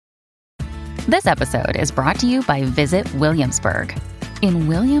This episode is brought to you by Visit Williamsburg. In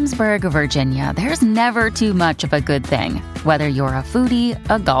Williamsburg, Virginia, there's never too much of a good thing. Whether you're a foodie,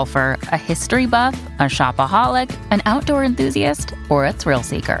 a golfer, a history buff, a shopaholic, an outdoor enthusiast, or a thrill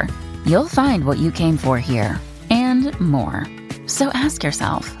seeker, you'll find what you came for here and more. So ask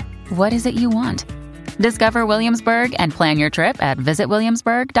yourself, what is it you want? Discover Williamsburg and plan your trip at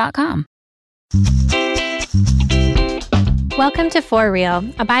visitwilliamsburg.com. Welcome to For Real,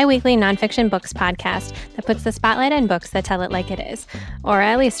 a bi-weekly nonfiction books podcast that puts the spotlight on books that tell it like it is, or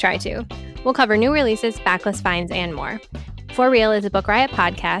at least try to. We'll cover new releases, backlist finds, and more. For Real is a Book Riot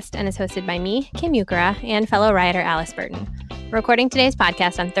podcast and is hosted by me, Kim Ukura, and fellow rioter Alice Burton. We're recording today's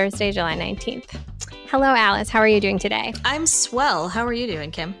podcast on Thursday, July 19th. Hello, Alice. How are you doing today? I'm swell. How are you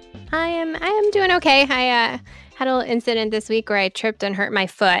doing, Kim? I am doing okay. I had a little incident this week where I tripped and hurt my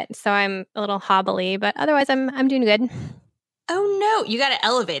foot, so I'm a little hobbly, but otherwise I'm doing good. Oh, no. You got to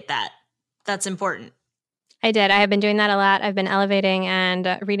elevate that. That's important. I did. I have been doing that a lot. I've been elevating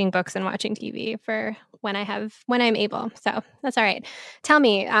and reading books and watching TV for when I'm able. So that's all right. Tell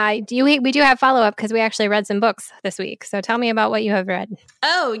me, we do have follow-up because we actually read some books this week. So tell me about what you have read.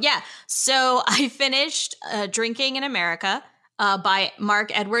 Oh, yeah. So I finished Drinking in America by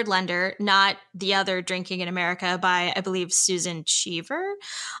Mark Edward Lender, not the other Drinking in America by, I believe, Susan Cheever.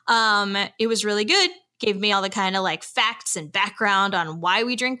 It was really good. Gave me all the kind of like facts and background on why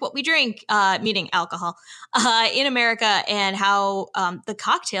we drink what we drink, meaning alcohol, in America, and how the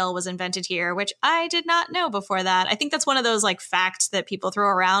cocktail was invented here, which I did not know before that. I think that's one of those like facts that people throw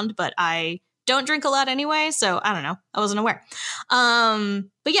around, but I don't drink a lot anyway, so I don't know. I wasn't aware. But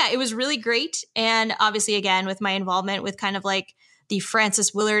yeah, it was really great. And obviously, again, with my involvement with kind of like the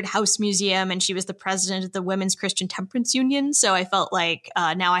Frances Willard House Museum, and she was the president of the Women's Christian Temperance Union. So I felt like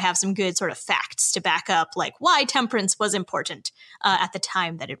now I have some good sort of facts to back up like why temperance was important at the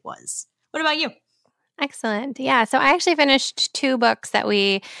time that it was. What about you? Excellent. Yeah. So I actually finished two books that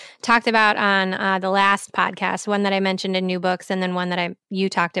we talked about on the last podcast, one that I mentioned in New Books and then one that you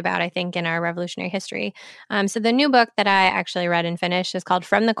talked about, I think, in our Revolutionary History. So the new book that I actually read and finished is called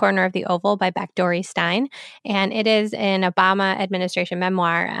From the Corner of the Oval by Beck Dorey Stein. And it is an Obama administration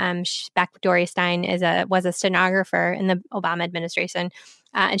memoir. Beck Dorey Stein was a stenographer in the Obama administration.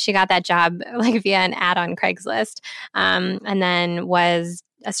 And she got that job like via an ad on Craigslist, and then was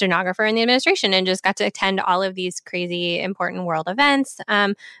a stenographer in the administration and just got to attend all of these crazy important world events.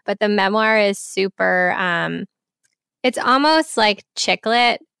 But the memoir is super, it's almost like chick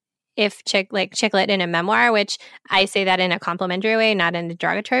lit, chick lit in a memoir, which I say that in a complimentary way, not in a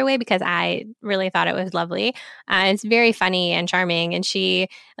derogatory way, because I really thought it was lovely. It's very funny and charming, and she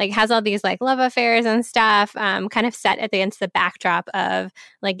like has all these like love affairs and stuff, kind of set against the backdrop of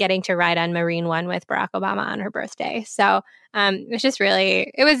like getting to ride on Marine One with Barack Obama on her birthday. So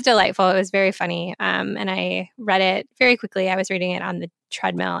it was delightful. It was very funny, and I read it very quickly. I was reading it on the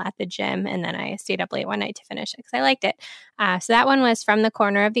treadmill at the gym, and then I stayed up late one night to finish it because I liked it. So that one was From the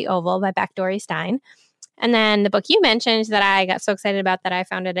Corner of the Oval by Beck Dorey Stein. And then the book you mentioned that I got so excited about that I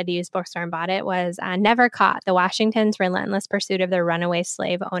found it at a used bookstore and bought it was Never Caught, The Washingtons' Relentless Pursuit of Their Runaway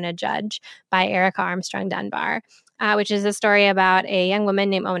Slave, Ona Judge by Erica Armstrong Dunbar, which is a story about a young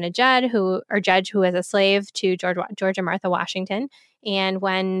woman named Ona Judge, who was a slave to George and Martha Washington. And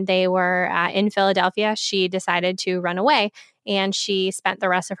when they were in Philadelphia, she decided to run away. And she spent the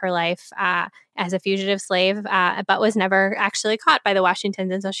rest of her life as a fugitive slave, but was never actually caught by the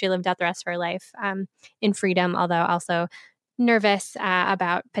Washingtons. And so she lived out the rest of her life in freedom, although also nervous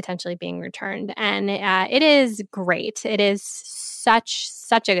about potentially being returned. And it is great. It is such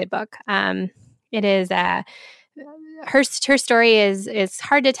a good book. It is her story is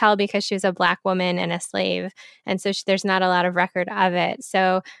hard to tell because she was a Black woman and a slave, and so there's not a lot of record of it.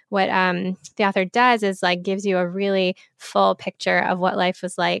 So what the author does is like gives you a really full picture of what life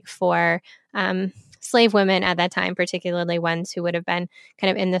was like for slave women at that time, particularly ones who would have been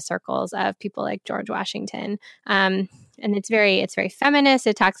kind of in the circles of people like George Washington. And it's very feminist.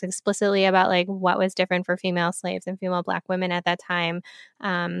 It talks explicitly about like what was different for female slaves and female Black women at that time.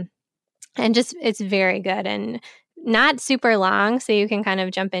 And just it's very good and not super long, so you can kind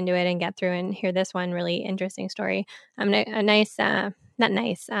of jump into it and get through and hear this one really interesting story. A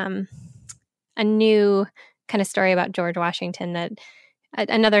new kind of story about George Washington, that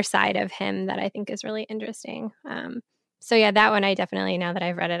another side of him that I think is really interesting. So yeah, that one I definitely, now that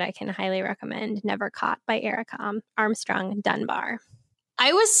I've read it, I can highly recommend. Never Caught by Erica Armstrong Dunbar.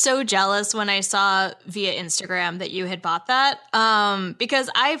 I was so jealous when I saw via Instagram that you had bought that,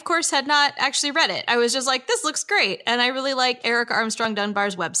 because I, of course, had not actually read it. I was just like, this looks great. And I really like Erica Armstrong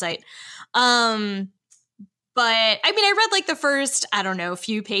Dunbar's website. But I mean, I read like the first, I don't know,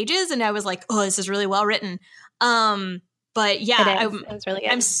 few pages and I was like, oh, this is really well written. But yeah, it was really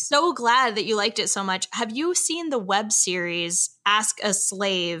good. I'm so glad that you liked it so much. Have you seen the web series Ask a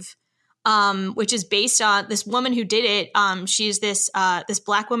Slave, which is based on this woman who did it? She's this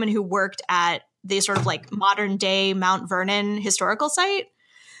Black woman who worked at the sort of like modern day Mount Vernon historical site.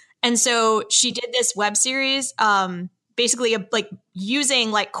 And so she did this web series, basically like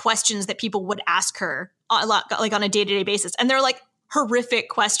using like questions that people would ask her a lot, like on a day-to-day basis. And they're like horrific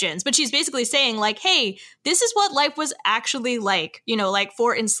questions, but she's basically saying like, hey, this is what life was actually like, you know, like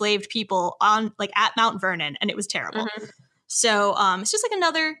for enslaved people on like at Mount Vernon. And it was terrible. Mm-hmm. So it's just like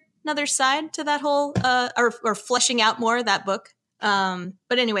another side to that whole, or fleshing out more of that book.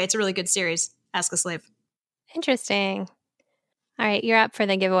 But anyway, it's a really good series. Ask a Slave. Interesting. All right, you're up for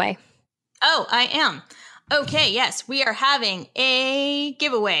the giveaway. Oh, I am. Okay, yes, we are having a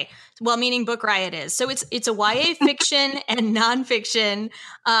giveaway. Well, meaning Book Riot is. So it's a YA fiction and nonfiction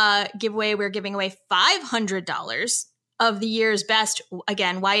giveaway. We're giving away $500 of the year's best,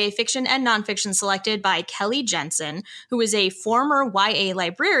 again, YA fiction and nonfiction selected by Kelly Jensen, who is a former YA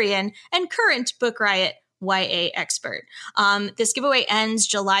librarian and current Book Riot YA expert. This giveaway ends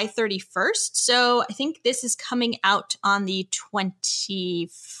July 31st. So I think this is coming out on the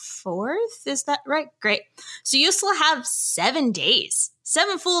 24th. Is that right? Great. So you still have 7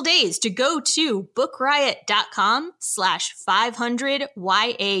 full days to go to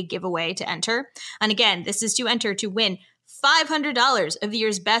bookriot.com/500YA giveaway to enter. And again, this is to enter to win $500 of the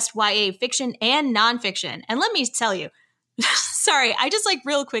year's best YA fiction and nonfiction. And let me tell you, sorry, I just like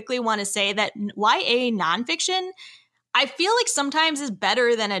real quickly want to say that YA nonfiction, I feel like sometimes is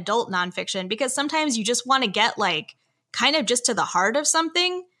better than adult nonfiction because sometimes you just want to get like kind of just to the heart of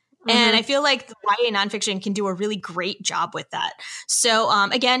something. Mm-hmm. And I feel like the YA nonfiction can do a really great job with that. So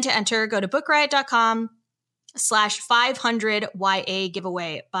again, to enter, go to bookriot.com/500YA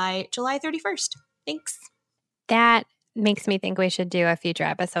giveaway by July 31st. Thanks. That makes me think we should do a future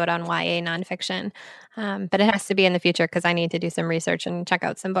episode on YA nonfiction. But it has to be in the future because I need to do some research and check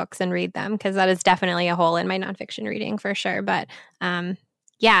out some books and read them because that is definitely a hole in my nonfiction reading for sure. But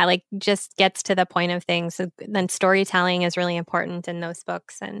yeah, like just gets to the point of things. So then storytelling is really important in those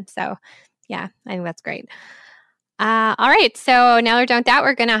books. And so, yeah, I think that's great. All right. So now we're done with that.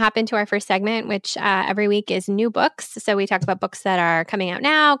 We're going to hop into our first segment, which every week is new books. So we talk about books that are coming out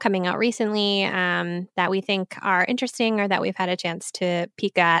now, coming out recently, that we think are interesting or that we've had a chance to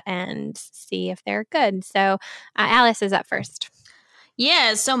peek at and see if they're good. So Alice is up first.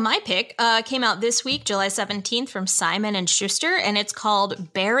 Yeah, so my pick came out this week, July 17th, from Simon & Schuster, and it's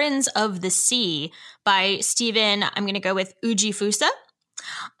called Barons of the Sea by Stephen, I'm going to go with Ujifusa.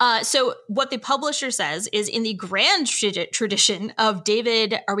 So what the publisher says is in the grand tradition of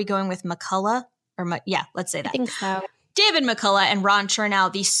David, are we going with McCullough? Yeah, let's say that. I think so. David McCullough and Ron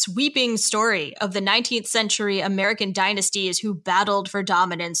Chernow, the sweeping story of the 19th century American dynasties who battled for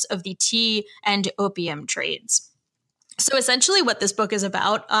dominance of the tea and opium trades. So essentially what this book is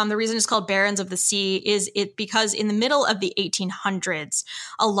about, the reason it's called Barons of the Sea is because in the middle of the 1800s,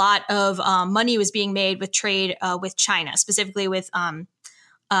 a lot of money was being made with trade with China, specifically with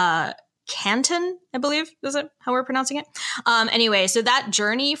Canton, I believe, is it how we're pronouncing it? Anyway, so that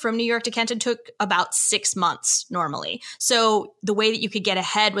journey from New York to Canton took about 6 months normally. So the way that you could get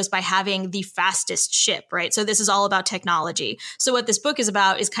ahead was by having the fastest ship, right? So this is all about technology. So what this book is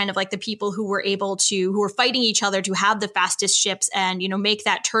about is kind of like the people who were who were fighting each other to have the fastest ships and, you know, make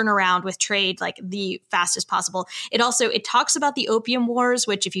that turnaround with trade like the fastest possible. It talks about the Opium Wars,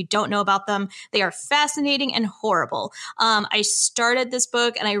 which if you don't know about them, they are fascinating and horrible. I started this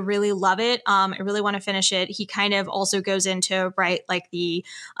book and I really love it. I really want to finish it. He kind of also goes into, right, like the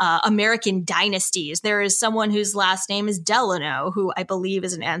American dynasties. There is someone whose last name is Delano, who I believe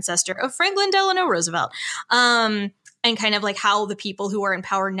is an ancestor of Franklin Delano Roosevelt. And kind of like how the people who are in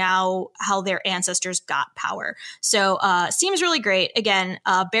power now, how their ancestors got power. So seems really great. Again,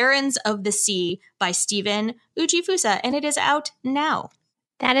 Barons of the Sea by Stephen Ujifusa, and it is out now.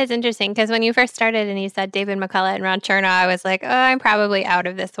 That is interesting because when you first started and you said David McCullough and Ron Chernow, I was like, oh, I'm probably out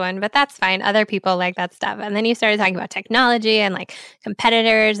of this one, but that's fine. Other people like that stuff. And then you started talking about technology and like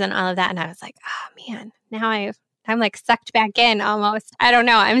competitors and all of that. And I was like, oh man, now I'm like sucked back in almost. I don't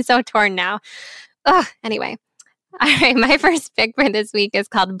know. I'm so torn now. Anyway, All right, my first pick for this week is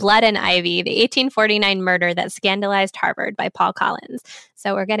called Blood and Ivy, the 1849 murder that scandalized Harvard by Paul Collins.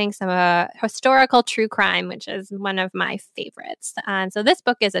 So we're getting some historical true crime, which is one of my favorites. So this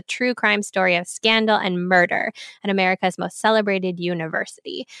book is a true crime story of scandal and murder at America's most celebrated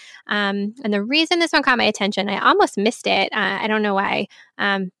university. And the reason this one caught my attention, I almost missed it. I don't know why,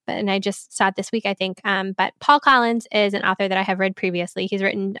 and I just saw it this week, I think. But Paul Collins is an author that I have read previously. He's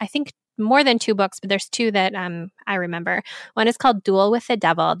written, I think, more than 2 books, but there's 2 that I remember. One is called Duel with the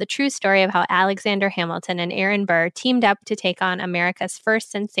Devil, the true story of how Alexander Hamilton and Aaron Burr teamed up to take on America's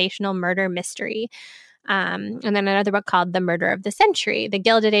first sensational murder mystery. And then another book called The Murder of the Century, the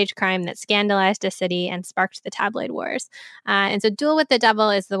Gilded Age crime that scandalized a city and sparked the tabloid wars. And so Duel with the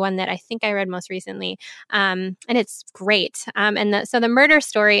Devil is the one that I think I read most recently. And it's great. So the murder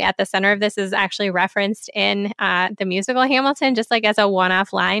story at the center of this is actually referenced in the musical Hamilton, just like as a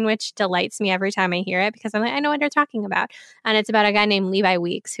one-off line, which delights me every time I hear it because I'm like, I know what you're talking about. And it's about a guy named Levi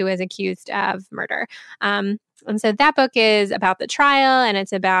Weeks who is accused of murder. And so that book is about the trial, and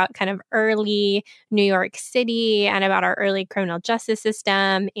it's about kind of early New York City and about our early criminal justice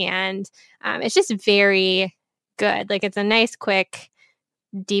system. And it's just very good. Like, it's a nice, quick,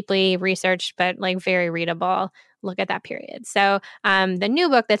 deeply researched, but like very readable look at that period. So the new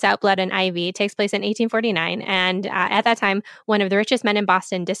book that's out, Blood and Ivy, takes place in 1849. And at that time, one of the richest men in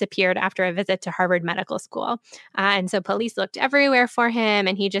Boston disappeared after a visit to Harvard Medical School. And so police looked everywhere for him,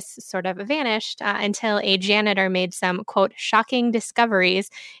 and he just sort of vanished until a janitor made some, quote, shocking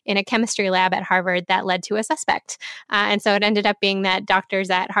discoveries in a chemistry lab at Harvard that led to a suspect. And so it ended up being that doctors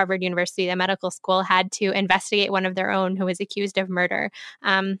at Harvard University, the medical school, had to investigate one of their own who was accused of murder.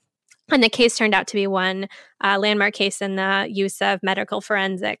 And the case turned out to be one landmark case in the use of medical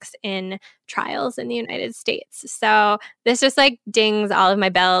forensics in trials in the United States. So this just like dings all of my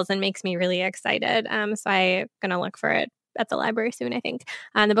bells and makes me really excited. So I'm going to look for it at the library soon, I think.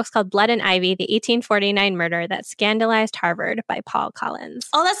 The book's called Blood and Ivy, the 1849 murder that scandalized Harvard by Paul Collins.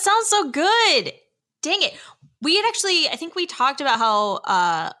 Oh, that sounds so good. Dang it. We had actually, I think we talked about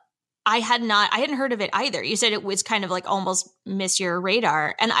how I hadn't heard of it either. You said it was kind of like almost miss your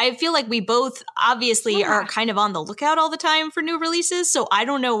radar. And I feel like we both obviously are kind of on the lookout all the time for new releases. So I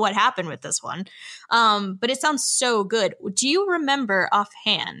don't know what happened with this one. But it sounds so good. Do you remember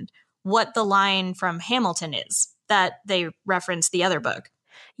offhand what the line from Hamilton is that they referenced the other book?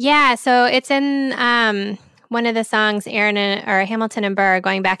 Yeah. So it's in one of the songs, Hamilton and Burr are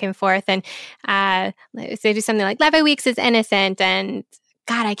going back and forth. And they do something like, Levi Weeks is innocent. And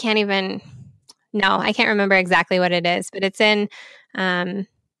God, I can't remember exactly what it is, but it's in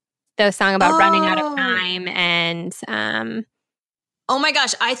the song about running out of time. And oh my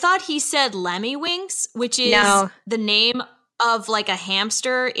gosh, I thought he said Lemmy Winks, which is the name of like a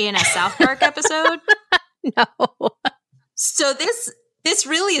hamster in a South Park episode. No. So this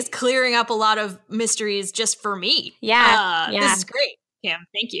really is clearing up a lot of mysteries just for me. Yeah. This is great, Cam.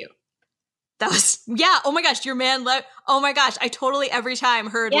 Thank you. That was, oh my gosh, your man, oh my gosh, I totally every time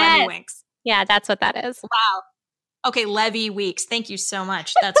heard Lemmy Winks. Yeah, that's what that is. Wow. Okay, Levy Weeks. Thank you so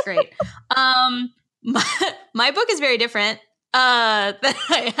much. That's great. My book is very different that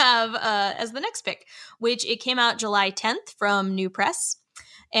I have as the next pick, which it came out July 10th from New Press.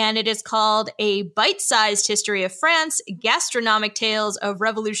 And it is called A Bite-Sized History of France, Gastronomic Tales of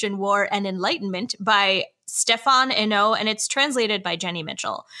Revolution, War, and Enlightenment by Stéphane Henault, and it's translated by Jenny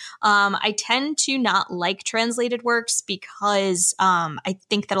Mitchell. I tend to not like translated works because I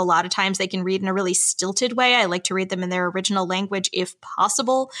think that a lot of times they can read in a really stilted way. I like to read them in their original language if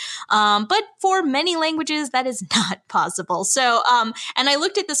possible. But for many languages, that is not possible. So, and I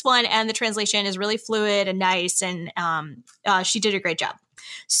looked at this one, and the translation is really fluid and nice, and she did a great job.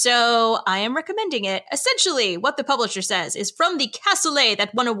 So I am recommending it. Essentially, what the publisher says is from the cassoulet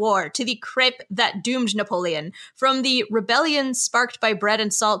that won a war to the crepe that doomed Napoleon, from the rebellion sparked by bread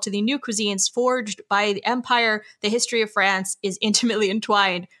and salt to the new cuisines forged by the empire, the history of France is intimately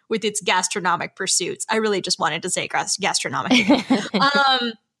entwined with its gastronomic pursuits. I really just wanted to say gastronomic.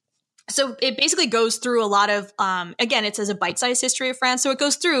 So it basically goes through a lot of, again, it says a bite-sized history of France. So it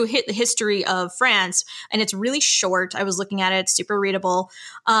goes through the history of France, and it's really short. I was looking at it, super readable,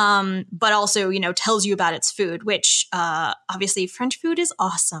 but also, tells you about its food, which obviously French food is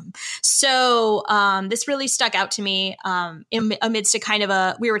awesome. So this really stuck out to me amidst a kind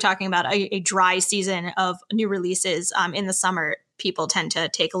of we were talking about a dry season of new releases in the summer. People tend to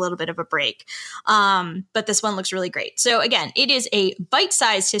take a little bit of a break. But this one looks really great. So again, it is A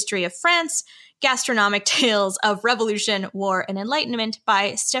Bite-Sized History of France, Gastronomic Tales of Revolution, War, and Enlightenment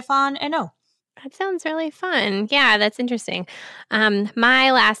by Stéphane Henault. That sounds really fun. Yeah, that's interesting.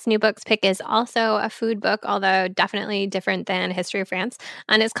 My last new books pick is also a food book, although definitely different than History of France.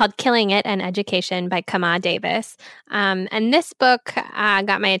 And it's called Killing It, An Education by Kama Davis. And this book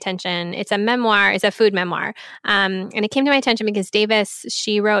got my attention. It's a memoir, it's a food memoir. And it came to my attention because Davis,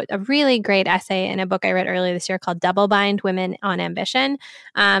 she wrote a really great essay in a book I read earlier this year called Double Bind Women on Ambition.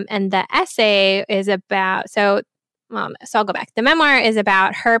 And the essay is about, so I'll go back. The memoir is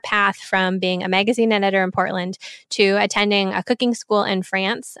about her path from being a magazine editor in Portland to attending a cooking school in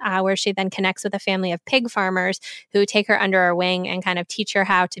France, where she then connects with a family of pig farmers who take her under her wing and kind of teach her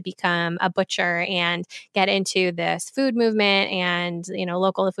how to become a butcher and get into this food movement and,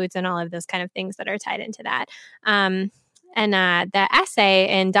 local foods and all of those kind of things that are tied into that. And the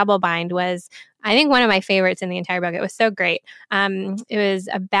essay in Double Bind was, I think, one of my favorites in the entire book. It was so great. It was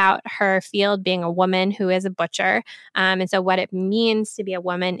about her field being a woman who is a butcher. And so what it means to be a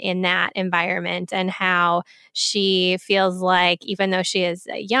woman in that environment and how she feels like, even though she is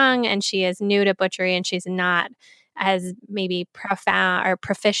young and she is new to butchery and she's not as maybe profound or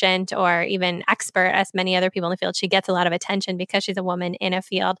proficient or even expert as many other people in the field, she gets a lot of attention because she's a woman in a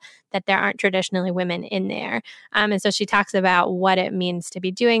field that there aren't traditionally women in there. And so she talks about what it means to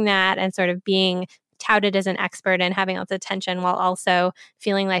be doing that and sort of being touted as an expert and having lots of attention while also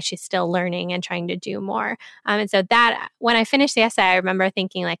feeling like she's still learning and trying to do more. And so that, when I finished the essay, I remember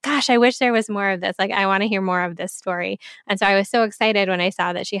thinking like, gosh, I wish there was more of this. Like, I want to hear more of this story. And so I was so excited when I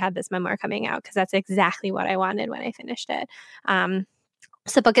saw that she had this memoir coming out because that's exactly what I wanted when I finished it. So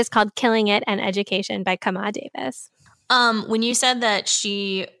the book is called Killing It, An Education by Kama Davis. When you said that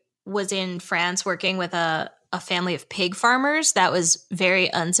she was in France working with a family of pig farmers, that was very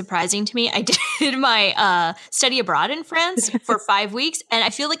unsurprising to me. I did my study abroad in France for 5 weeks, and I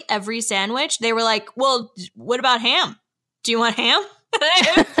feel like every sandwich, they were like, well, what about ham? Do you want ham?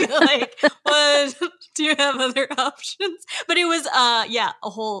 And I feel like, what? Do you have other options? But it was, a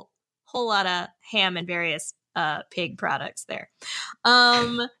whole lot of ham and various pig products there.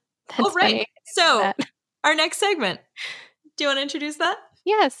 All right. Funny. So our next segment, do you want to introduce that?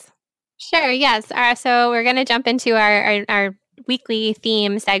 Yes. Sure. Yes. So we're going to jump into our weekly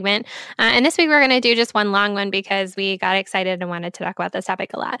theme segment. And this week we're going to do just one long one because we got excited and wanted to talk about this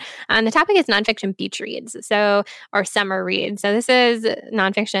topic a lot. The topic is nonfiction beach reads, or summer reads. So this is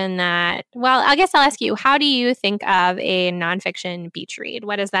nonfiction that, well, I guess I'll ask you, how do you think of a nonfiction beach read?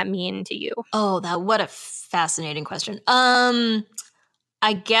 What does that mean to you? Oh, what a fascinating question.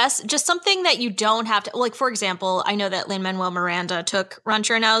 I guess just something that you don't have to, like, for example, I know that Lin-Manuel Miranda took Ron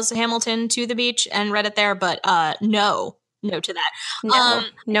Chernow's Hamilton to the beach and read it there, but no to that.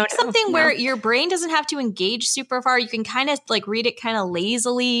 No, something where your brain doesn't have to engage super far. You can kind of like read it kind of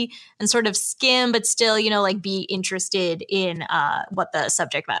lazily and sort of skim, but still, like be interested in what the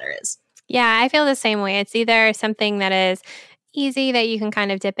subject matter is. Yeah, I feel the same way. It's either something that is easy that you can kind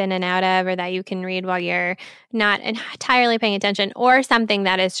of dip in and out of, or that you can read while you're not entirely paying attention, or something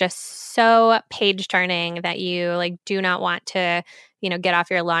that is just so page turning that you like do not want to, get off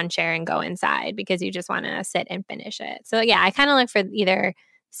your lawn chair and go inside because you just want to sit and finish it. So yeah, I kind of look for either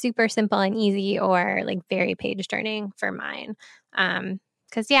super simple and easy or like very page turning for mine.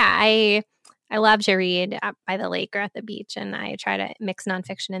 Because I love to read by the lake or at the beach, and I try to mix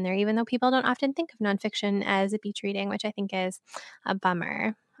nonfiction in there, even though people don't often think of nonfiction as a beach reading, which I think is a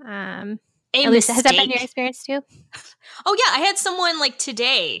bummer. Elisa, has that been your experience too? Oh, yeah. I had someone like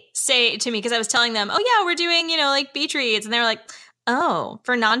today say to me, because I was telling them, oh, yeah, we're doing, like beach reads. And they were like, oh,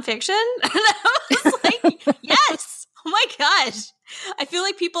 for nonfiction? And I was like, yes. Oh, my gosh. I feel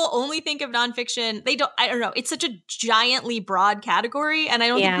like people only think of nonfiction. I don't know. It's such a giantly broad category. And I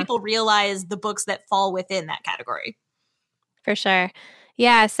don't think people realize the books that fall within that category. For sure.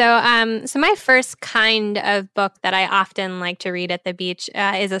 Yeah. So my first kind of book that I often like to read at the beach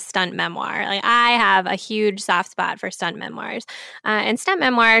is a stunt memoir. Like, I have a huge soft spot for stunt memoirs. And stunt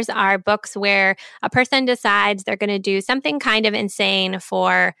memoirs are books where a person decides they're going to do something kind of insane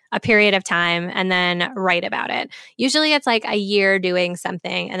for a period of time and then write about it. Usually it's like a year doing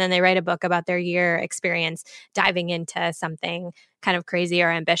something, and then they write a book about their year experience diving into something kind of crazy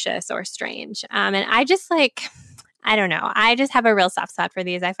or ambitious or strange. And I just I don't know. I just have a real soft spot for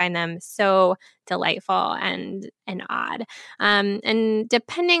these. I find them so delightful and odd. And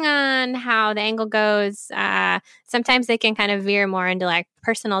depending on how the angle goes, sometimes they can kind of veer more into like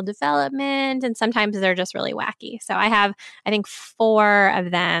personal development, and sometimes they're just really wacky. So I have, I think, 4 of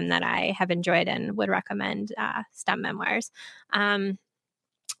them that I have enjoyed and would recommend stunt memoirs.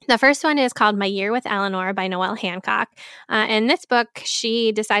 The first one is called My Year with Eleanor by Noelle Hancock. In this book,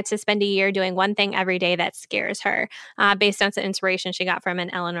 she decides to spend a year doing one thing every day that scares her, based on some inspiration she got from an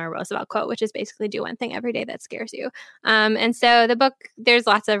Eleanor Roosevelt quote, which is basically do one thing every day that scares you. And so the book, there's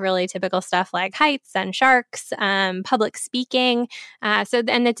lots of really typical stuff like heights and sharks, public speaking. But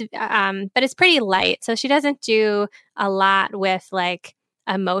it's pretty light. So she doesn't do a lot with like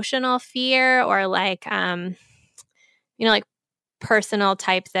emotional fear or like, like personal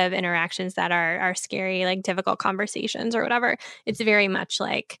types of interactions that are scary, like difficult conversations or whatever. It's very much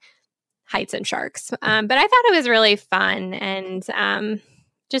like heights and sharks. But I thought it was really fun and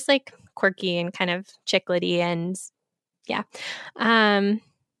just like quirky and kind of chiclety and yeah.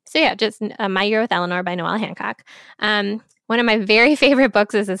 Just My Year with Eleanor by Noelle Hancock. One of my very favorite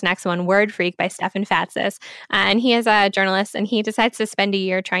books is this next one, Word Freak by Stefan Fatsis. And he is a journalist and he decides to spend a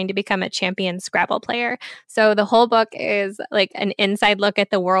year trying to become a champion Scrabble player. So the whole book is like an inside look at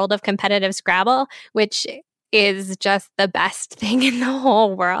the world of competitive Scrabble, which is just the best thing in the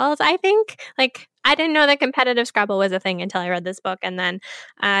whole world, I think. Like, I didn't know that competitive Scrabble was a thing until I read this book. And then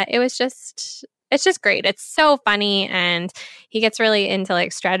it's just great. It's so funny. And he gets really into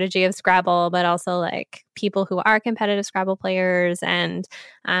like strategy of Scrabble, but also like people who are competitive Scrabble players and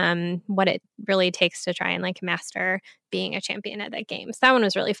what it really takes to try and like master being a champion at that game. So that one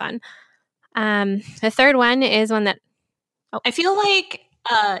was really fun. The third one is one that I feel like,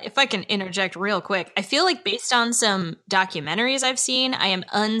 if I can interject real quick, I feel like based on some documentaries I've seen, I am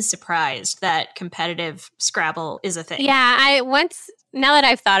unsurprised that competitive Scrabble is a thing. Yeah, now that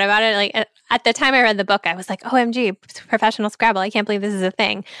I've thought about it, like at the time I read the book, I was like, OMG, professional Scrabble. I can't believe this is a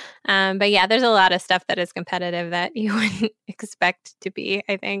thing. But yeah, there's a lot of stuff that is competitive that you wouldn't expect to be,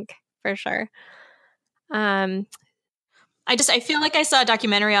 I think, for sure. I feel like I saw a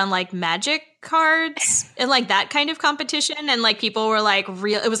documentary on like magic cards and like that kind of competition. And like people were like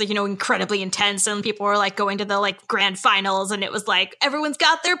it was like, incredibly intense. And people were like going to the like grand finals and it was like, everyone's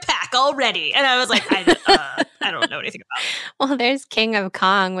got their pack already. And I was like, I don't know anything about it. Well, there's King of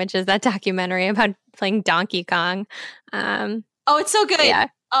Kong, which is that documentary about playing Donkey Kong. Oh, it's so good. Yeah,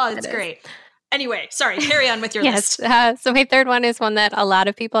 oh, it's great. Anyway, sorry, carry on with your list. So my third one is one that a lot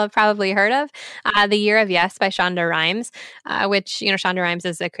of people have probably heard of, The Year of Yes by Shonda Rhimes, which, Shonda Rhimes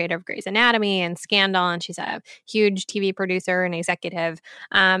is the creator of Grey's Anatomy and Scandal, and she's a huge TV producer and executive.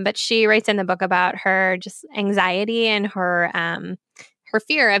 But she writes in the book about her just anxiety and her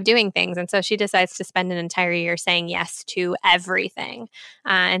fear of doing things. And so she decides to spend an entire year saying yes to everything.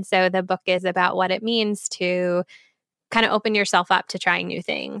 And so the book is about what it means to kind of open yourself up to trying new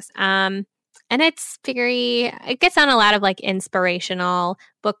things. And it gets on a lot of like inspirational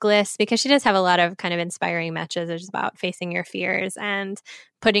book lists because she does have a lot of kind of inspiring messages about facing your fears and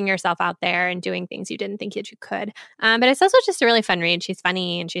putting yourself out there and doing things you didn't think that you could. But it's also just a really fun read. She's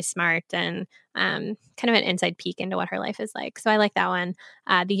funny and she's smart and kind of an inside peek into what her life is like. So I like that one.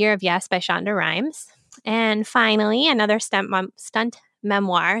 The Year of Yes by Shonda Rhimes. And finally, another stunt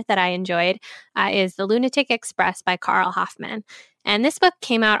memoir that I enjoyed is The Lunatic Express by Carl Hoffman. And this book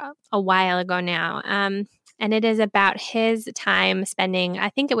came out a while ago now. And it is about his time spending, I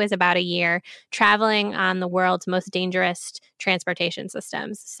think it was about a year, traveling on the world's most dangerous transportation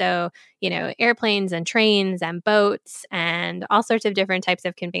systems. So, airplanes and trains and boats and all sorts of different types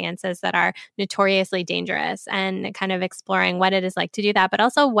of conveyances that are notoriously dangerous, and kind of exploring what it is like to do that, but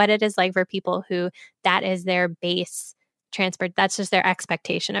also what it is like for people who that is their base transport. That's just their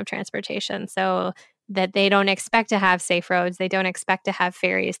expectation of transportation. So that they don't expect to have safe roads. They don't expect to have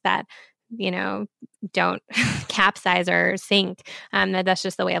ferries that, don't capsize or sink. That's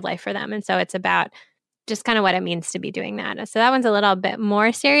just the way of life for them. And so it's about just kind of what it means to be doing that. So that one's a little bit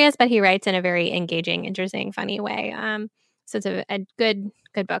more serious, but he writes in a very engaging, interesting, funny way. So it's a good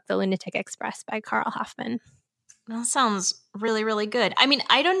book, The Lunatic Express by Carl Hoffman. That sounds really, really good. I mean,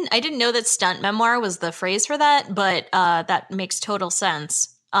 I didn't know that stunt memoir was the phrase for that, but that makes total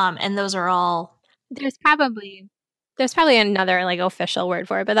sense. And those are all... There's probably another like official word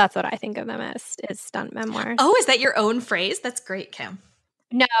for it, but that's what I think of them as, is stunt memoirs. Oh, is that your own phrase? That's great, Kim.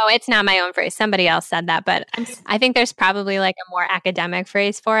 No, it's not my own phrase. Somebody else said that, but I think there's probably like a more academic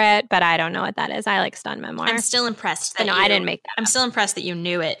phrase for it, but I don't know what that is. I like stunt memoir. I'm still impressed. I didn't make that. I'm still impressed that you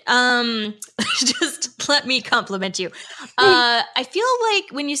knew it. Just let me compliment you. I feel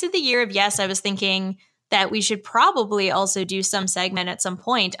like when you said The Year of Yes, I was thinking that we should probably also do some segment at some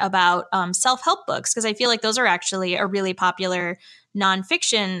point about self-help books, because I feel like those are actually a really popular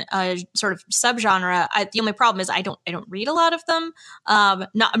nonfiction sort of subgenre. The only problem is I don't read a lot of them. I'm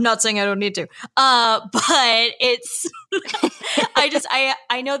not saying I don't need to, but it's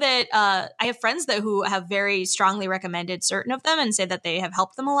I know that I have friends who have very strongly recommended certain of them and say that they have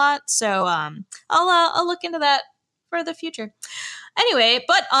helped them a lot. So I'll look into that for the future. Anyway,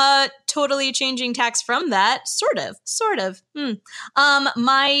 but totally changing tacks from that, sort of.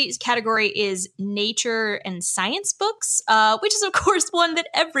 My category is nature and science books, which is of course one that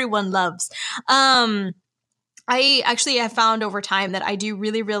everyone loves. I actually have found over time that I do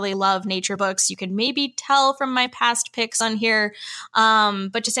really, really love nature books. You can maybe tell from my past picks on here,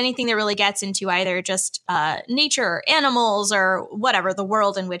 but just anything that really gets into either just nature or animals or whatever, the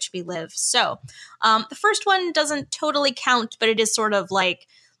world in which we live. So the first one doesn't totally count, but it is sort of like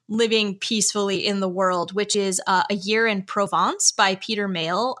living peacefully in the world, which is A Year in Provence by Peter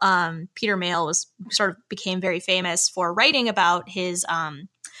Mayle. Peter Mayle became very famous for writing about his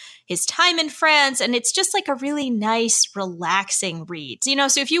time in France, and it's just like a really nice, relaxing read.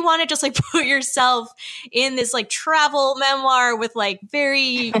 So if you want to just like put yourself in this like travel memoir with like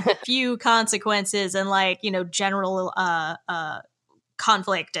very few consequences and like, general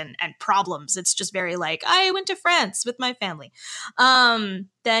conflict and problems, it's just very like, I went to France with my family. Then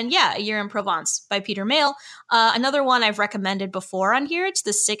yeah, A Year in Provence by Peter Mayle. Another one I've recommended before on here, it's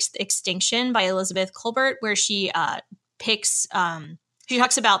The Sixth Extinction by Elizabeth Kolbert, where she she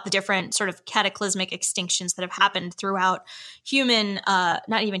talks about the different sort of cataclysmic extinctions that have happened throughout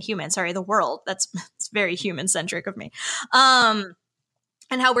the world. It's very human-centric of me. And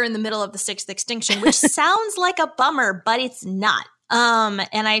how we're in the middle of the sixth extinction, which sounds like a bummer, but it's not.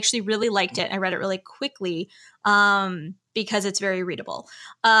 And I actually really liked it. I read it really quickly because it's very readable.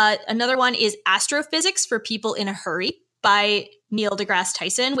 Another one is Astrophysics for People in a Hurry by Neil deGrasse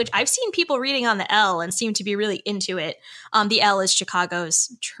Tyson, which I've seen people reading on the L and seem to be really into it. The L is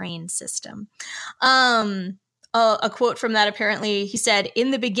Chicago's train system. A quote from that, apparently, he said,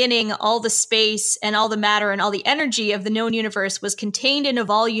 "In the beginning, all the space and all the matter and all the energy of the known universe was contained in a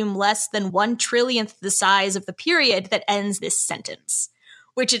volume less than 1/1,000,000th the size of the period that ends this sentence."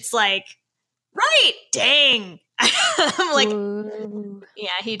 Which it's like, right, dang. I'm like, ooh. Yeah,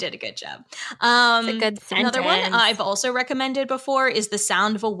 he did a good job. It's a good sentence. Another one I've also recommended before is The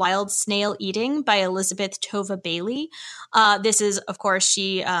Sound of a Wild Snail Eating by Elizabeth Tova Bailey. This is, of course,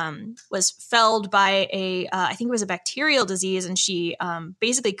 she was felled by I think it was a bacterial disease, and she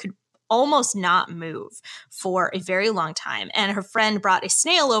basically could almost not move for a very long time. And her friend brought a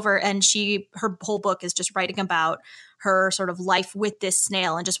snail over, and her whole book is just writing about her sort of life with this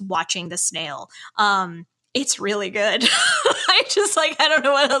snail and just watching the snail. It's really good. I don't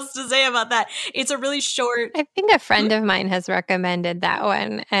know what else to say about that. It's a really short. I think a friend of mine has recommended that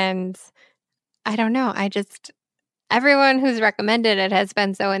one. And I don't know. Everyone who's recommended it has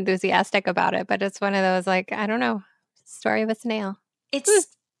been so enthusiastic about it. But it's one of those, like, I don't know, story of a snail.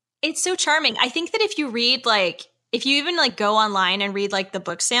 It's so charming. I think that if you read, like, if you even like go online and read like the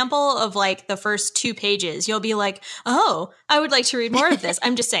book sample of like the first 2 pages, you'll be like, oh, I would like to read more of this.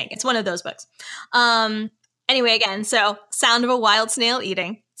 I'm just saying, it's one of those books. Anyway, again, so Sound of a Wild Snail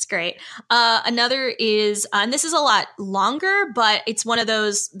Eating. It's great. Another is, and this is a lot longer, but it's one of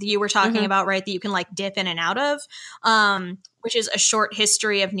those that you were talking about, right, that you can like dip in and out of, which is A Short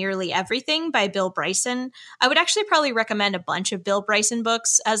History of Nearly Everything by Bill Bryson. I would actually probably recommend a bunch of Bill Bryson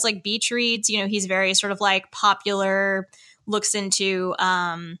books as like beach reads. He's very sort of like popular, looks into,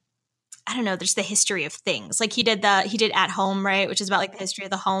 I don't know, there's the history of things. Like he did At Home, right, which is about like the history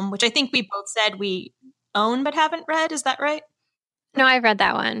of the home, which I think we both said we own but haven't read. Is that right? No, I've read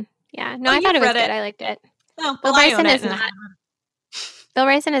that one. Yeah. No, I thought it was good. I liked it. Oh, well, Bill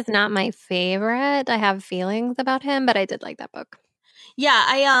Bryson is not my favorite. I have feelings about him, but I did like that book. Yeah,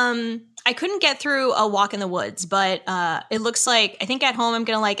 I couldn't get through A Walk in the Woods, but it looks like, I think At Home I'm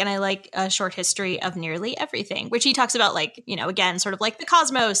gonna like, and I like A Short History of Nearly Everything, which he talks about like, again, sort of like the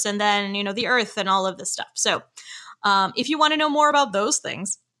cosmos and then, the earth and all of this stuff. So if you want to know more about those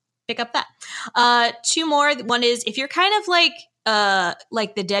things, pick up that. 2 more. One is, if you're kind of like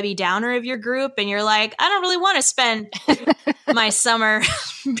the Debbie Downer of your group and you're like, I don't really want to spend my summer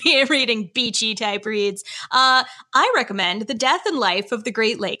reading beachy type reads, I recommend The Death and Life of the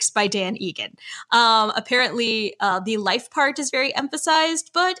Great Lakes by Dan Egan. Apparently the life part is very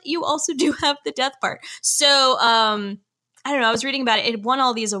emphasized, but you also do have the death part. So I don't know, I was reading about it. It won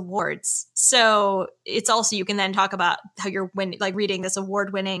all these awards. So it's also, you can then talk about how you're reading this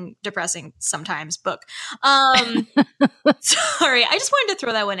award-winning, depressing sometimes book. Sorry, I just wanted to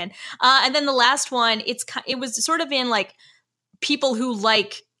throw that one in. And then the last one, it was sort of in like people who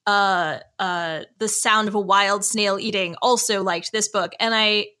like the sound of a wild snail eating also liked this book, and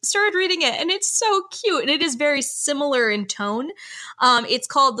I started reading it, and it's so cute, and it is very similar in tone. It's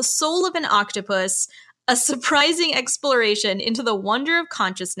called The Soul of an Octopus: A Surprising Exploration into the Wonder of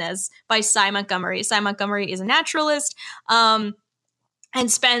Consciousness by Sy Montgomery. Sy Montgomery is a naturalist, and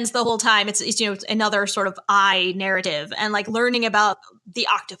spends the whole time, it's another sort of I narrative, and like learning about the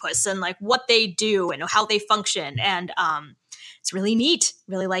octopus and like what they do and how they function, and it's really neat.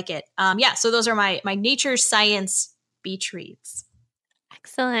 Really like it. So those are my nature science beach reads.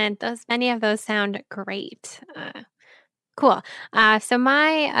 Excellent. Many of those sound great. Cool. So my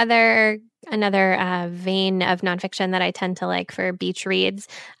another vein of nonfiction that I tend to like for beach reads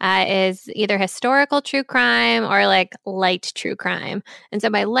is either historical true crime or like light true crime. And so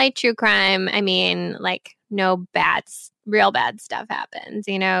by light true crime, I mean like no real bad stuff happens.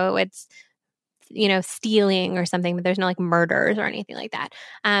 It's stealing or something, but there's no like murders or anything like that.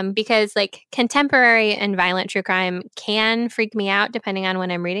 Because like contemporary and violent true crime can freak me out depending on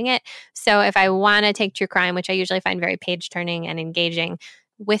when I'm reading it. So if I want to take true crime, which I usually find very page turning and engaging,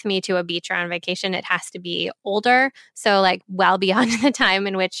 with me to a beach or on vacation, it has to be older. So like well beyond the time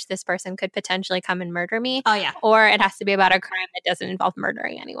in which this person could potentially come and murder me. Oh yeah. Or it has to be about a crime that doesn't involve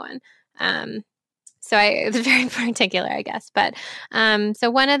murdering anyone. So it's very particular, I guess. But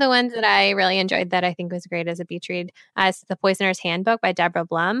so one of the ones that I really enjoyed that I think was great as a beach read is The Poisoner's Handbook by Deborah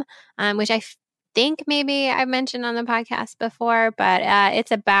Blum, which I think maybe I've mentioned on the podcast before, but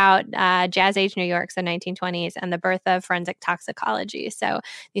it's about Jazz Age New York, so 1920s, and the birth of forensic toxicology. So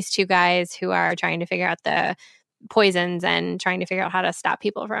these two guys who are trying to figure out the poisons and trying to figure out how to stop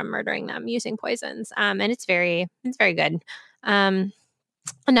people from murdering them using poisons. And it's very good.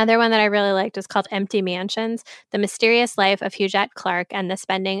 Another one that I really liked is called Empty Mansions: The Mysterious Life of Huguette Clark and the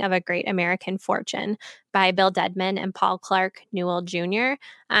Spending of a Great American Fortune by Bill Dedman and Paul Clark Newell Jr.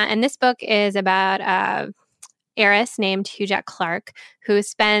 And this book is about a heiress named Huguette Clark who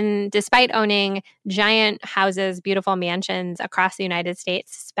despite owning giant houses, beautiful mansions across the United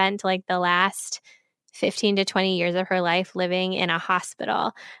States, spent like the last 15 to 20 years of her life living in a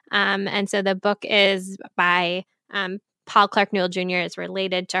hospital. And so the book is by Paul Clark Newell Jr. is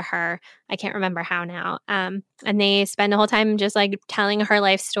related to her. I can't remember how now. And they spend the whole time just like telling her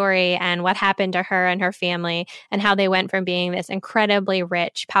life story and what happened to her and her family and how they went from being this incredibly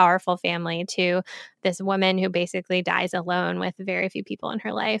rich, powerful family to this woman who basically dies alone with very few people in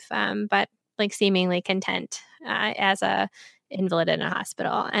her life, but like seemingly content as a invalid in a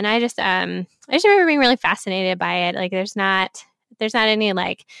hospital. And I just remember being really fascinated by it. Like there's not any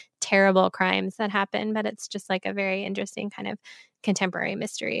like terrible crimes that happen, but it's just like a very interesting kind of contemporary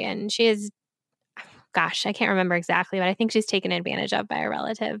mystery. And she is, gosh, I can't remember exactly, but I think she's taken advantage of by a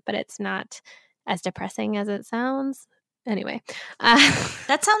relative, but it's not as depressing as it sounds. Anyway,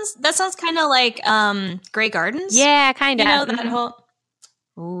 that sounds kind of like Grey Gardens. Yeah, kind of. That whole.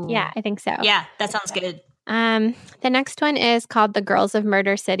 Ooh. Yeah, I think so. Yeah, that sounds good. The next one is called The Girls of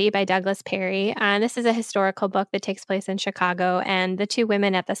Murder City by Douglas Perry. This is a historical book that takes place in Chicago, and the two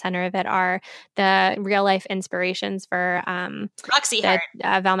women at the center of it are the real-life inspirations for Roxy Hart.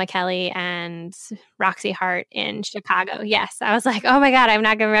 Velma Kelly and Roxy Hart in Chicago. Yes, I was like, oh my God, I'm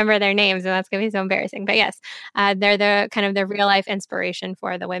not going to remember their names, and that's going to be so embarrassing. But yes, they're the kind of the real-life inspiration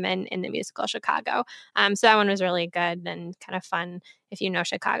for the women in the musical Chicago. So that one was really good and kind of fun if you know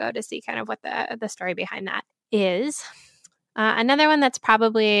Chicago to see kind of what the story behind that is. Another one that's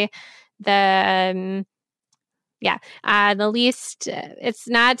probably the least, it's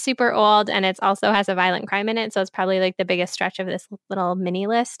not super old, and it's also has a violent crime in it, so it's probably like the biggest stretch of this little mini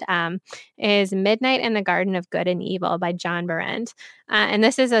list, is Midnight in the Garden of Good and Evil by John Berendt. And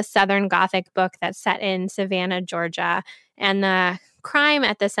this is a Southern Gothic book that's set in Savannah, Georgia, and the crime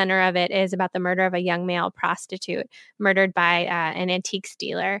at the center of it is about the murder of a young male prostitute murdered by an antiques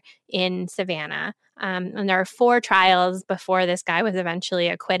dealer in Savannah. And there are 4 trials before this guy was eventually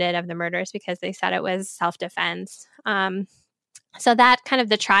acquitted of the murders because they said it was self-defense. So that kind of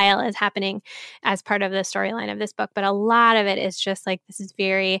the trial is happening as part of the storyline of this book. But a lot of it is just like this is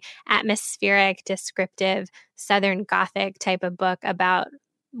very atmospheric, descriptive, Southern Gothic type of book about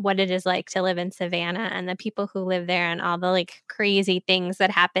what it is like to live in Savannah and the people who live there and all the like crazy things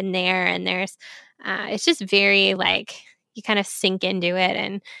that happen there. And there's, it's just very like, you kind of sink into it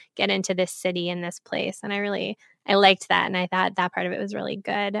and get into this city and this place. And I liked that. And I thought that part of it was really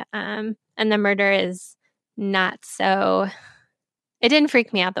good. And the murder is not so, it didn't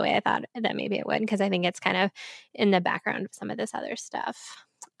freak me out the way I thought that maybe it would, because I think it's kind of in the background of some of this other stuff.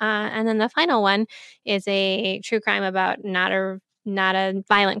 And then the final one is a true crime about not a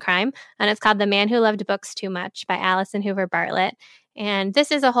violent crime, and it's called The Man Who Loved Books Too Much by Alison Hoover Bartlett. And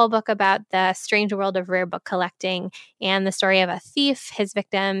this is a whole book about the strange world of rare book collecting and the story of a thief, his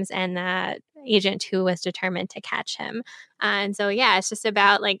victims, and the agent who was determined to catch him. And so, yeah, it's just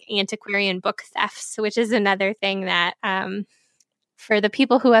about like antiquarian book thefts, which is another thing that for the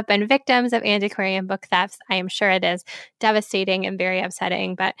people who have been victims of antiquarian book thefts, I am sure it is devastating and very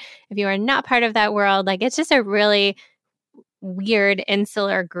upsetting. But if you are not part of that world, like, it's just a really weird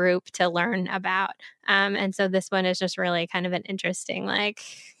insular group to learn about. And so this one is just really kind of an interesting like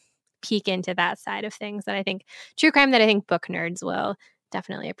peek into that side of things that I think true crime that I think book nerds will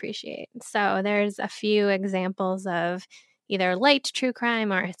definitely appreciate. So there's a few examples of either light true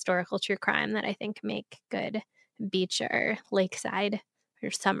crime or historical true crime that I think make good beach or lakeside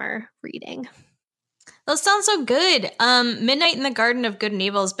or summer reading. Those sound so good. Midnight in the Garden of Good and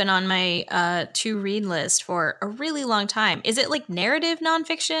Evil has been on my to-read list for a really long time. Is it like narrative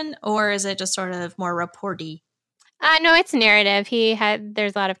nonfiction, or is it just sort of more reporty? No, it's narrative.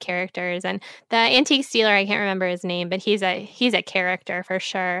 There's a lot of characters, and the antique dealer, I can't remember his name, but he's a character for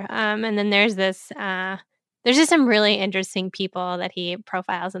sure. And then there's this, there's just some really interesting people that he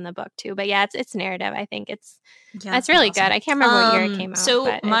profiles in the book too. But yeah, it's narrative. I think it's really awesome. Good. I can't remember what year it came out.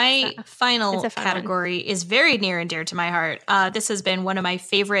 So my final category is very near and dear to my heart. This has been one of my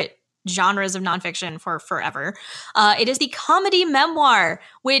favorite genres of nonfiction for forever. It is the comedy memoir,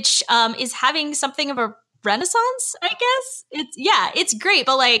 which is having something of a renaissance, I guess. It's great,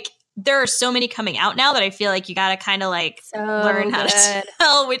 but like there are so many coming out now that I feel like you got to kind of like learn how to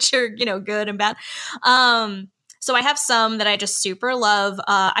tell which are, good and bad. So I have some that I just super love.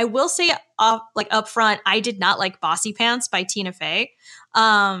 I will say up front, I did not like Bossy Pants by Tina Fey.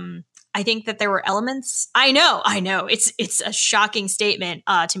 I think that there were elements. I know. It's a shocking statement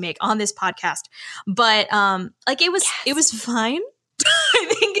to make on this podcast, but it was fine.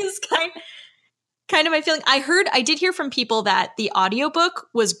 I think is kind of my feeling. I did hear from people that the audiobook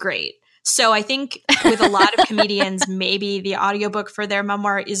was great. So I think with a lot of comedians, maybe the audiobook for their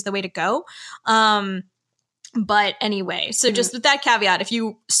memoir is the way to go. But anyway, so just with that caveat, if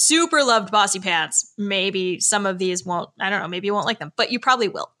you super loved Bossy Pants, maybe some of these maybe you won't like them, but you probably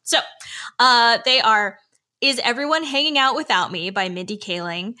will. So they are Is Everyone Hanging Out Without Me by Mindy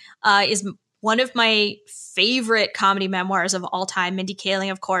Kaling, is one of my favorite comedy memoirs of all time. Mindy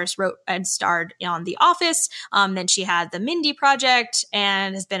Kaling, of course, wrote and starred on The Office. Then she had the Mindy Project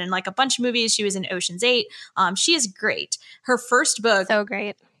and has been in like a bunch of movies. She was in Ocean's 8. She is great. Her first book. So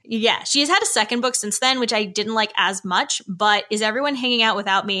great. Yeah, she has had a second book since then, which I didn't like as much, but Is Everyone Hanging Out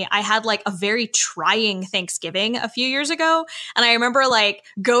Without Me? I had like a very trying Thanksgiving a few years ago. And I remember like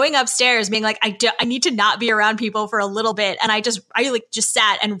going upstairs being like, I need to not be around people for a little bit. And I just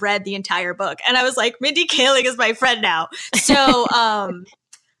sat and read the entire book. And I was like, Mindy Kaling is my friend now. So,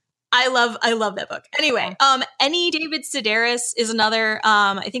 I love that book. Anyway, Any David Sedaris is another,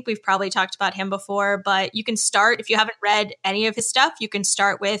 I think we've probably talked about him before, but you can start, if you haven't read any of his stuff, you can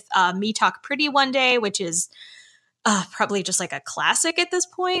start with Me Talk Pretty One Day, which is probably just like a classic at this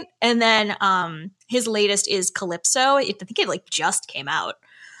point. And then his latest is Calypso. I think it like just came out.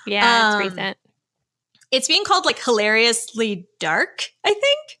 Yeah, it's recent. It's being called like hilariously dark, I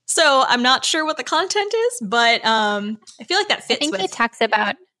think. So I'm not sure what the content is, but I feel like that fits. I think he talks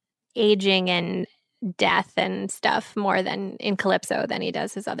about aging and death and stuff more than in Calypso than he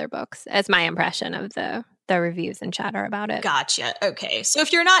does his other books, as my impression of the reviews and chatter about it. Gotcha. Okay. So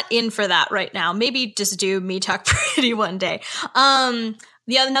if you're not in for that right now, maybe just do Me Talk Pretty One Day.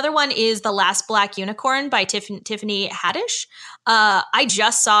 Another one is The Last Black Unicorn by Tiffany Haddish. I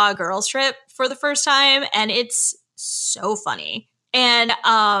just saw Girls Trip for the first time, and it's so funny. And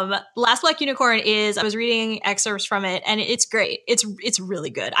Last Black Unicorn I was reading excerpts from it, and it's great. It's really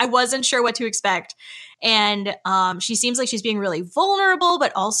good. I wasn't sure what to expect. And she seems like she's being really vulnerable,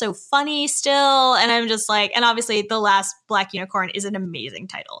 but also funny still. And I'm just like, and obviously The Last Black Unicorn is an amazing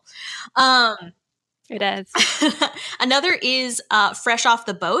title. It is. Another is Fresh Off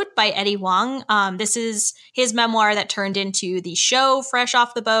the Boat by Eddie Huang. This is his memoir that turned into the show Fresh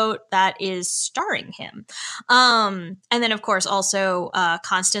Off the Boat that is starring him. And then, of course, also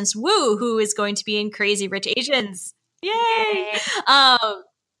Constance Wu, who is going to be in Crazy Rich Asians. Yay!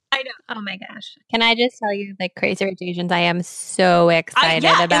 I know. Oh my gosh. Can I just tell you, like, Crazy Rich Asians, I am so excited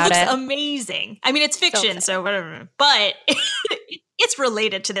about it. It looks amazing. I mean, it's fiction, so whatever. But it's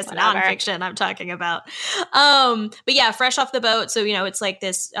related to this Whatever. nonfiction I'm talking about. But yeah, Fresh Off the Boat. So, it's like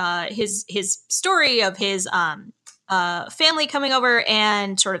this, his story of his, family coming over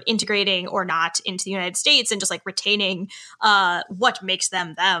and sort of integrating or not into the United States and just like retaining what makes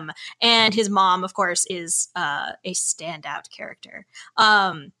them them. And his mom, of course, is a standout character.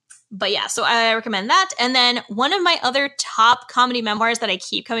 But yeah, so I recommend that. And then one of my other top comedy memoirs that I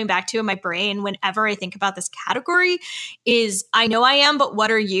keep coming back to in my brain whenever I think about this category is I Know I Am, But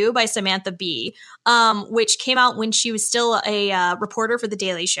What Are You by Samantha Bee, which came out when she was still a reporter for The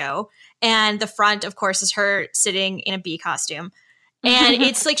Daily Show. And the front, of course, is her sitting in a bee costume. And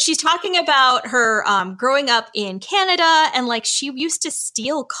it's like she's talking about her growing up in Canada and like she used to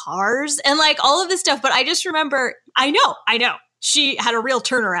steal cars and like all of this stuff. But I just remember, I know. She had a real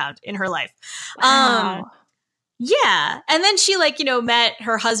turnaround in her life. Wow. Yeah. And then she met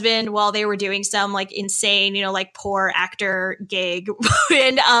her husband while they were doing some like insane, like poor actor gig.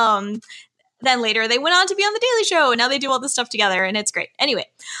 And then later they went on to be on The Daily Show and now they do all this stuff together and it's great. Anyway,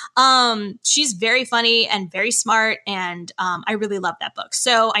 she's very funny and very smart and I really love that book.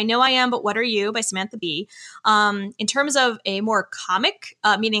 So I Know I Am, But What Are You by Samantha Bee. In terms of a more comic,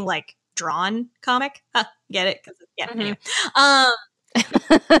 meaning like drawn comic, get it? Anyway.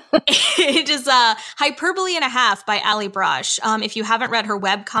 It is Hyperbole and a Half by Ali Brosh. If you haven't read her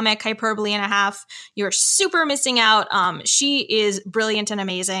webcomic Hyperbole and a Half, you're super missing out. She is brilliant and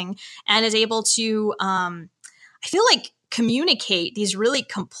amazing and is able to I feel like communicate these really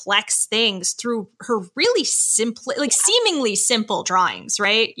complex things through her really simple, like seemingly simple drawings,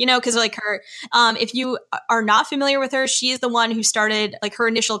 right? Because like her, if you are not familiar with her, she is the one who started, like her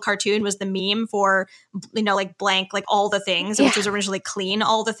initial cartoon was the meme for, like blank, like all the things, which was originally clean,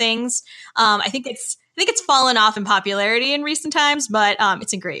 all the things. I think it's fallen off in popularity in recent times, but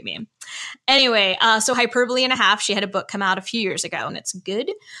it's a great meme. Anyway, so Hyperbole and a Half, she had a book come out a few years ago and it's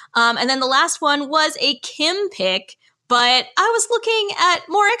good. And then the last one was a Kim pick, but I was looking at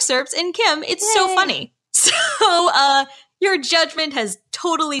more excerpts in Kim. It's so funny. So your judgment has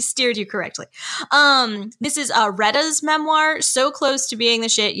totally steered you correctly. This is Retta's memoir, So Close to Being the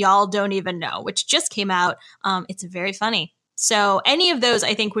Shit Y'all Don't Even Know, which just came out. It's very funny. So any of those,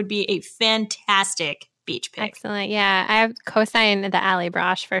 I think, would be a fantastic beach pick. Excellent. Yeah, I have co-signed the Ali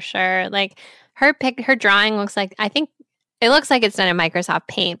Brosh for sure. Like her drawing looks like, I think it looks like it's done in Microsoft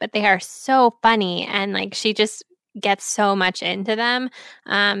Paint, but they are so funny and like she just gets so much into them.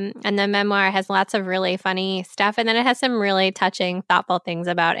 And the memoir has lots of really funny stuff. And then it has some really touching, thoughtful things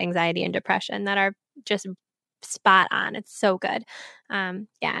about anxiety and depression that are just spot on. It's so good. And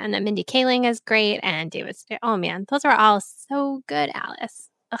then Mindy Kaling is great. And David, oh man, those are all so good, Alice.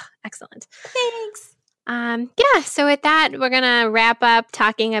 Ugh, excellent. Thanks. So with that, we're going to wrap up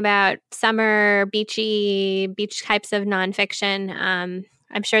talking about summer beach types of nonfiction.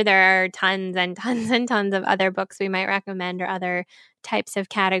 I'm sure there are tons and tons and tons of other books we might recommend or other types of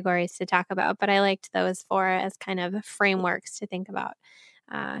categories to talk about, but I liked those four as kind of frameworks to think about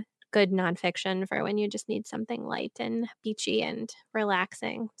good nonfiction for when you just need something light and beachy and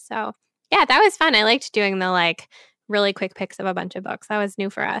relaxing. So yeah, that was fun. I liked doing the like really quick picks of a bunch of books. That was new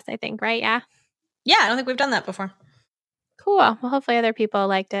for us, I think, right? Yeah. Yeah, I don't think we've done that before. Cool. Well, hopefully other people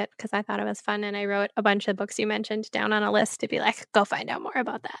liked it because I thought it was fun and I wrote a bunch of books you mentioned down on a list to be like, go find out more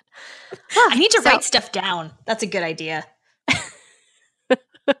about that. I need to write stuff down. That's a good idea.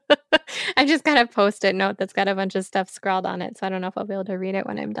 I've just got a Post-it note that's got a bunch of stuff scrawled on it. So I don't know if I'll be able to read it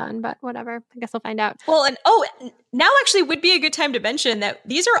when I'm done, but whatever. I guess we'll find out. Well, and now actually would be a good time to mention that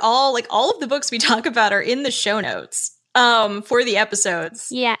these are all of the books we talk about are in the show notes. For the episodes.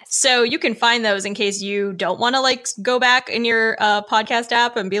 Yes. So you can find those in case you don't want to like go back in your podcast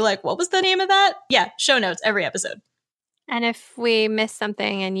app and be like, what was the name of that? Yeah, show notes every episode. And if we miss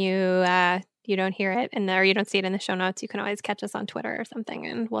something and you don't hear it in there, you don't see it in the show notes, you can always catch us on Twitter or something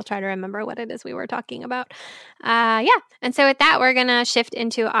and we'll try to remember what it is we were talking about. And so with that, we're going to shift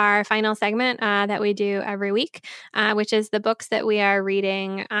into our final segment that we do every week, which is the books that we are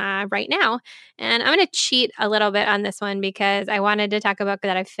reading right now. And I'm going to cheat a little bit on this one because I wanted to talk about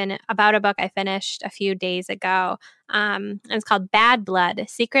a book I finished a few days ago. And it's called Bad Blood: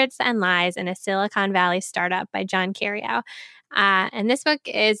 Secrets and Lies in a Silicon Valley Startup by John Carreyrou. And this book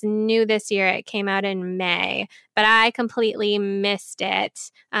is new this year. It came out in May, but I completely missed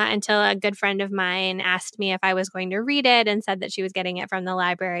it until a good friend of mine asked me if I was going to read it and said that she was getting it from the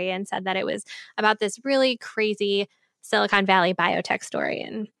library and said that it was about this really crazy Silicon Valley biotech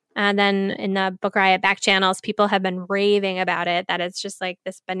story. And then in the Book Riot back channels, people have been raving about it, that it's just like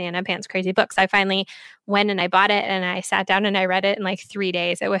this banana pants crazy book. So I finally went and I bought it and I sat down and I read it in like 3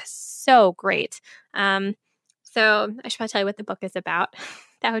 days. It was so great. So I should probably tell you what the book is about.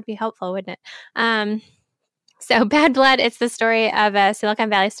 That would be helpful, wouldn't it? So Bad Blood, it's the story of a Silicon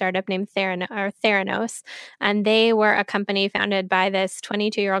Valley startup named Theranos. And they were a company founded by this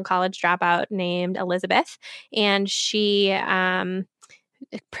 22-year-old college dropout named Elizabeth. And she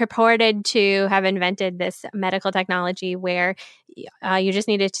purported to have invented this medical technology where you just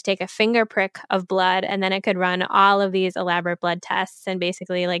needed to take a finger prick of blood, and then it could run all of these elaborate blood tests and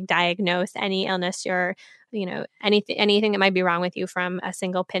basically like diagnose any illness or anything that might be wrong with you from a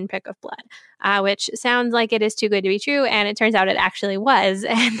single pinprick of blood, which sounds like it is too good to be true. And it turns out it actually was.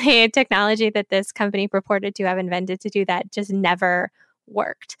 And the technology that this company purported to have invented to do that just never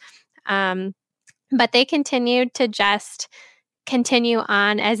worked. But they continued to just continue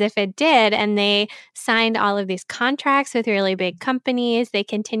on as if it did. And they signed all of these contracts with really big companies. They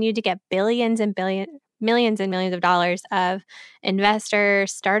continued to get millions and millions of dollars of investor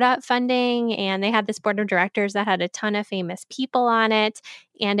startup funding. And they had this board of directors that had a ton of famous people on it.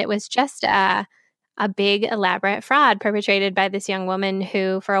 And it was just a big elaborate fraud perpetrated by this young woman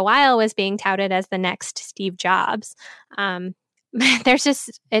who for a while was being touted as the next Steve Jobs.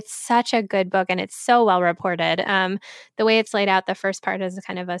 It's such a good book and it's so well reported. The way it's laid out, the first part is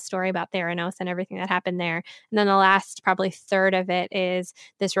kind of a story about Theranos and everything that happened there. And then the last probably third of it is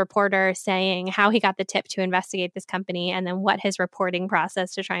this reporter saying how he got the tip to investigate this company and then what his reporting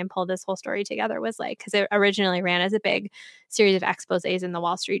process to try and pull this whole story together was like, because it originally ran as a big series of exposés in the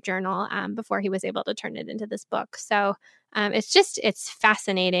Wall Street Journal before he was able to turn it into this book. So it's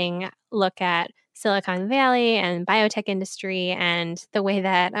fascinating look at Silicon Valley and biotech industry and the way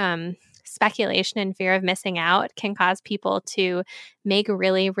that speculation and fear of missing out can cause people to make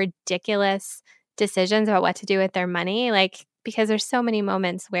really ridiculous decisions about what to do with their money. Like, because there's so many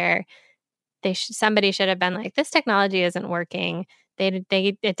moments where somebody should have been like, this technology isn't working.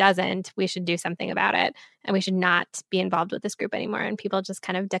 It doesn't. We should do something about it. And we should not be involved with this group anymore. And people just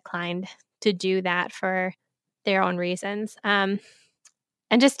kind of declined to do that for their own reasons.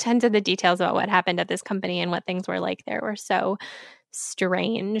 And just tons of the details about what happened at this company and what things were like there were so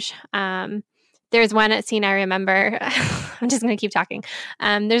strange. There's one scene I remember. I'm just going to keep talking.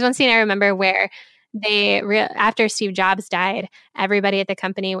 There's one scene I remember where after Steve Jobs died, everybody at the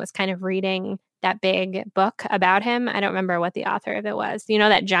company was kind of reading that big book about him. I don't remember what the author of it was. You know,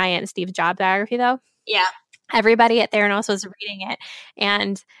 that giant Steve Jobs biography, though? Yeah. Everybody at Theranos was reading it.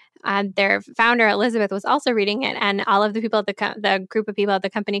 And their founder, Elizabeth, was also reading it. And all of the people at the group of people at the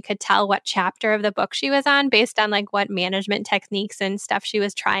company could tell what chapter of the book she was on based on like what management techniques and stuff she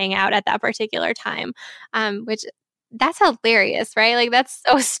was trying out at that particular time, which that's hilarious, right? Like that's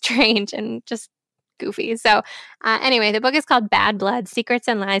so strange and just goofy. So anyway, the book is called Bad Blood, Secrets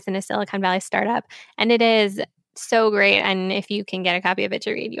and Lies in a Silicon Valley Startup. And it is so great. And if you can get a copy of it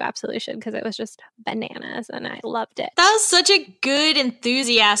to read, you absolutely should, because it was just bananas and I loved it. That was such a good,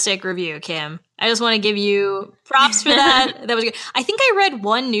 enthusiastic review, Kim. I just want to give you props for that. That was good. I think I read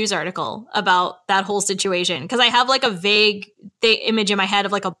one news article about that whole situation because I have like a vague image in my head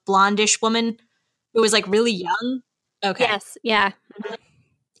of like a blondish woman who was like really young. Okay. Yes. Yeah.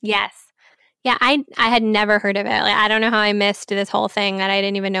 Yes. Yeah, I had never heard of it. Like, I don't know how I missed this whole thing that I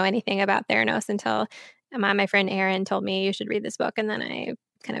didn't even know anything about Theranos until my friend Erin told me you should read this book. And then I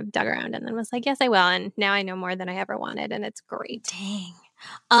kind of dug around and then was like, yes, I will. And now I know more than I ever wanted. And it's great. Dang.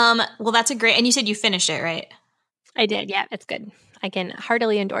 Well, that's a great, and you said you finished it, right? I did. Yeah, it's good. I can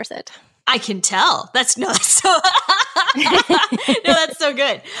heartily endorse it. I can tell. That's so, that's so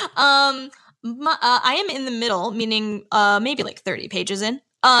good. I am in the middle, meaning maybe like 30 pages in.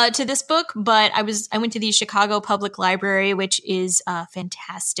 To this book, but I went to the Chicago Public Library, which is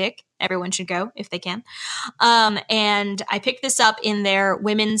fantastic. Everyone should go if they can. And I picked this up in their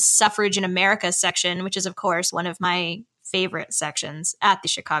Women's Suffrage in America section, which is, of course, one of my favorite sections at the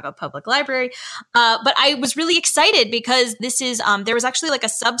Chicago Public Library. But I was really excited because this is, there was actually like a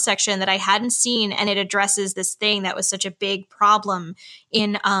subsection that I hadn't seen, and it addresses this thing that was such a big problem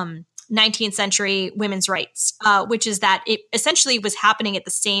in 19th century women's rights, which is that it essentially was happening at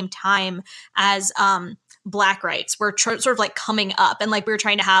the same time as Black rights were sort of like coming up, and like we were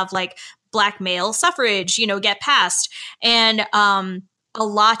trying to have like Black male suffrage, get passed. And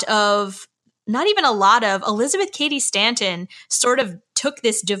Elizabeth Cady Stanton sort of took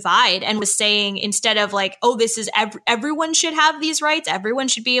this divide and was saying, instead of like, oh, this is everyone should have these rights, everyone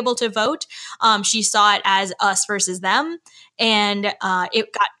should be able to vote, she saw it as us versus them. And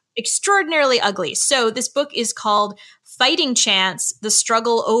it got extraordinarily ugly. So this book is called Fighting Chance, The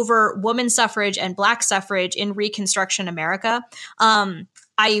Struggle Over Woman Suffrage and Black Suffrage in Reconstruction America.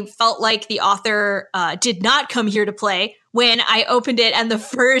 I felt like the author did not come here to play when I opened it, and the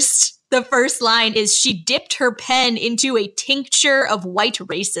first the first line is, she dipped her pen into a tincture of white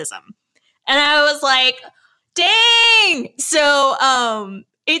racism. And I was like, dang. So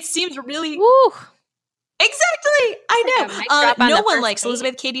it seems really... Woo. Exactly. I know. No one likes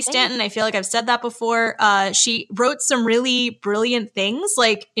Elizabeth Cady Stanton. I feel like I've said that before. She wrote some really brilliant things,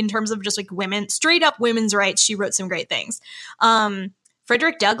 like in terms of just like women, straight up women's rights. She wrote some great things.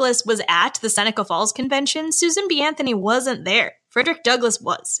 Frederick Douglass was at the Seneca Falls Convention. Susan B. Anthony wasn't there. Frederick Douglass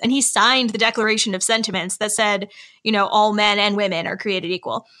was, and he signed the Declaration of Sentiments that said, you know, all men and women are created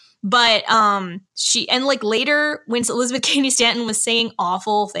equal. But she, and like later when Elizabeth Cady Stanton was saying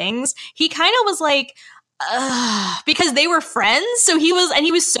awful things, he kind of was like, because they were friends. So he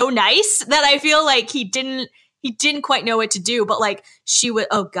was so nice that I feel like he didn't quite know what to do. But like she would,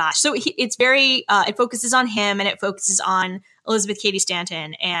 oh gosh. So it's very, it focuses on him and it focuses on Elizabeth Cady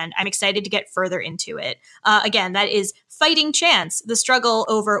Stanton. And I'm excited to get further into it. Again, that is Fighting Chance, the struggle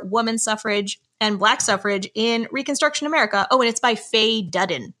over women's suffrage and Black suffrage in Reconstruction America. Oh, and it's by Faye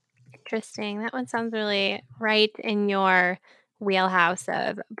Dudden. Interesting. That one sounds really right in your wheelhouse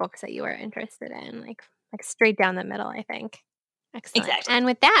of books that you were interested in, like straight down the middle, I think. Excellent. Exactly. And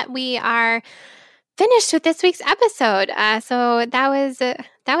with that, we are finished with this week's episode. So that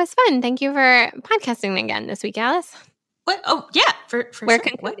was fun. Thank you for podcasting again this week, Alice. What? Oh, yeah. For we're sure.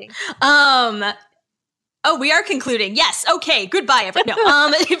 concluding. Oh, we are concluding. Yes. Okay. Goodbye, everyone.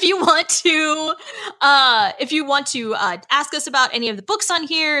 No. If you want to ask us about any of the books on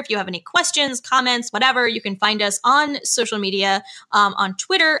here, if you have any questions, comments, whatever, you can find us on social media. On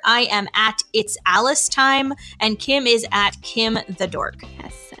Twitter, I am at It's Alice Time, and Kim is at Kim the Dork.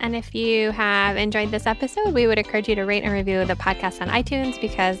 Yes. And if you have enjoyed this episode, we would encourage you to rate and review the podcast on iTunes,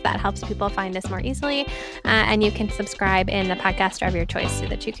 because that helps people find us more easily. And you can subscribe in the podcaster of your choice so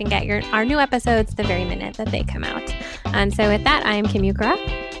that you can get our new episodes the very minute that they come out. And so with that, I am Kim Ukura.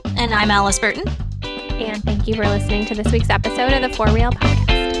 And I'm Alice Burton. And thank you for listening to this week's episode of the For Real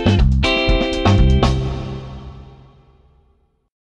Podcast.